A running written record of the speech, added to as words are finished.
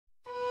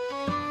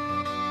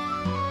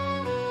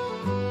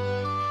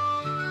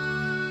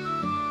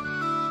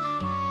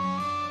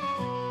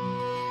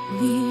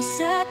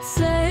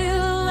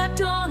Sail at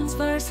dawn's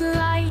first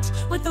light,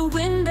 with the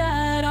wind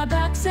at our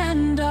backs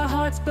and our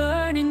hearts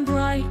burning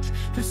bright.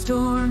 Through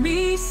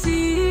stormy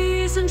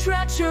seas and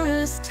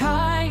treacherous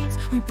tides,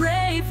 we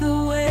brave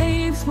the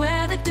waves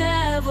where the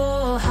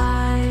devil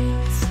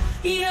hides.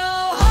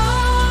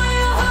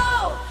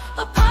 Yo-ho,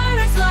 a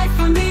pirate's life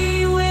for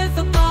me, with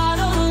a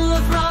bottle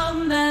of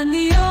rum and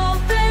the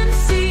open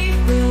sea.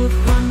 We'll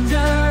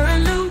plunder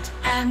and loot,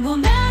 and we'll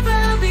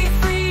never be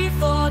free,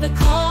 for the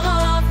call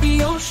of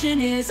the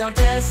ocean is our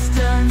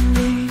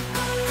destiny.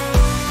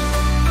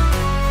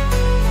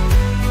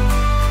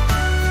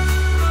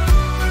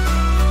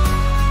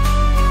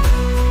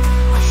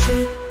 Our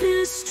ship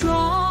is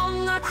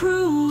strong, our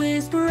crew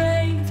is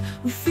brave.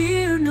 We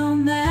fear no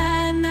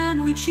man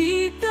and we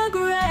cheat the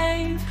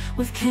grave.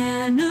 With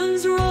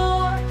cannons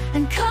roar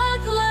and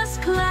cutlass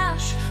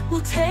clash,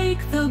 we'll take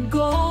the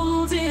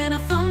gold in a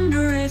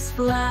thunderous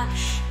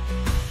flash.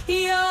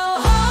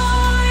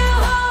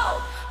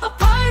 Yo-ho, a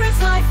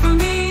pirate's life for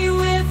me,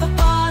 with a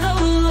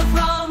bottle of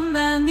rum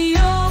and the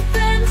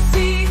open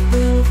sea.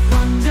 We'll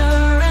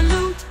plunder and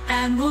loot,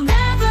 and we'll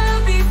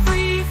never be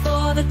free,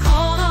 for the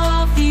call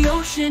of the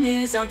ocean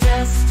is our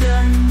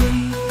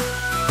destiny.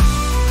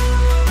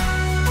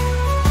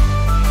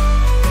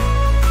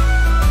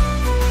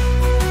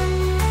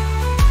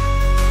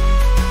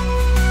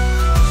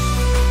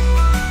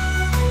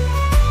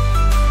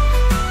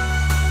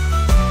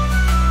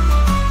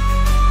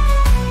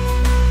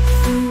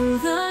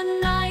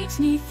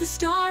 The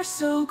stars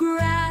so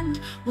grand,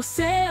 we'll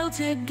sail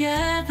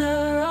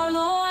together, our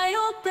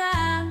loyal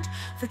band.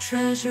 For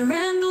treasure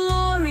and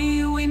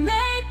glory we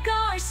make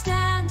our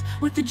stand.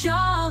 With the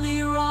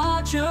Jolly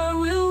Roger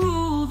we'll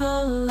rule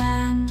the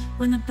land.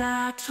 When the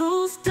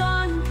battle's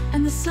done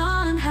and the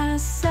sun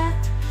has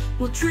set,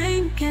 we'll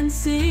drink and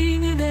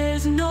sing,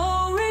 there's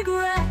no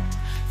regret.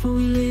 For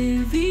we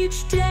live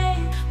each day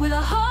with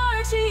a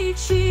hearty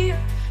cheer.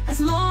 As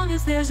long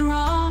as there's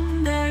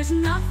rum, there's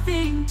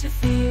nothing to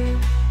fear.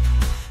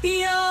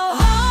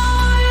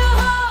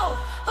 Yo-ho,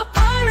 a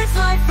pirate's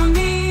life for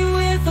me,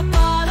 with a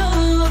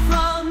bottle of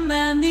rum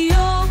and the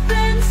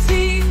open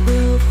sea.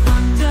 We'll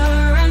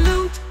plunder and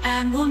loot,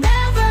 and we'll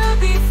never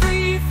be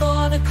free,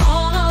 for the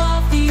call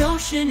of the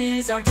ocean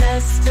is our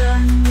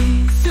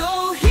destiny.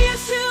 So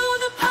here's to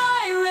the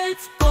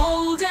pirates,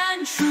 bold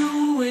and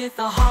true, with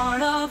a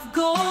heart of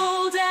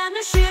gold and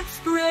a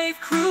ship's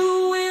brave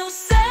crew. We'll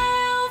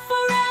sail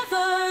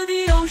forever,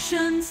 the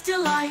ocean's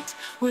delight,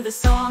 with a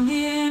song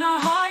in our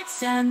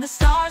hearts and the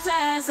stars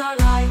as our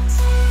light.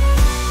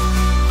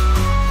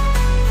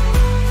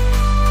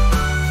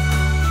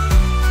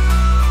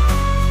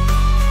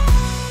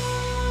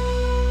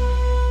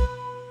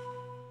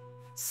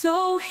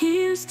 So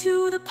here's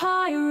to the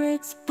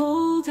pirates,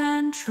 bold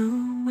and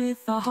true,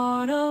 with a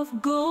heart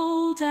of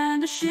gold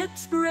and a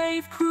ship's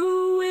brave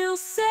crew. We'll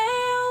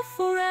sail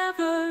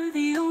forever,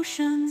 the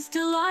ocean's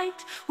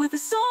delight, with a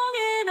song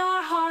in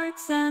our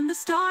hearts and the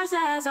stars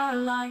as our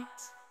light.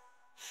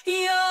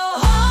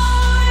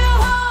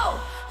 Yo-ho,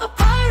 a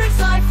pirate's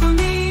life for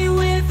me,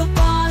 with a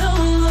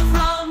bottle of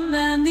rum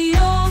and the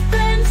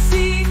open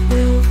sea.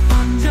 We'll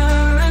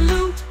plunder and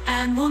loot,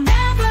 and we'll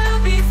never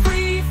be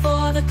free,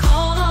 for the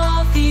call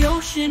of the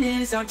ocean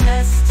is our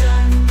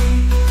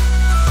destiny.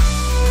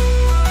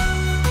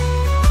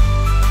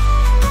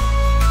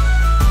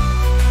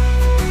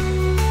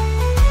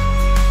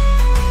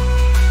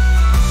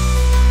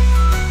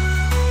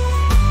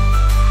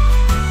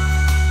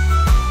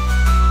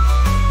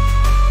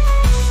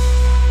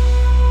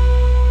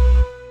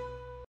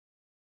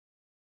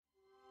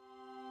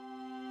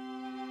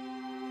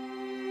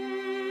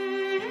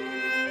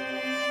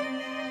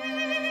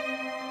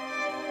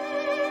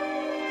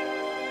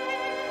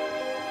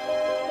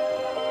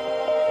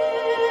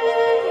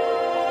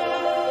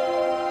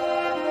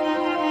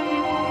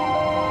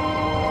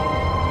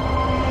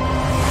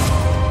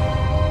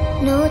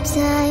 No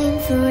time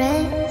for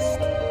rest,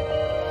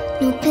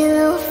 no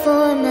pillow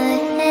for my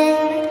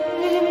head,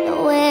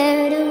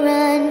 nowhere to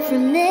run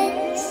from this.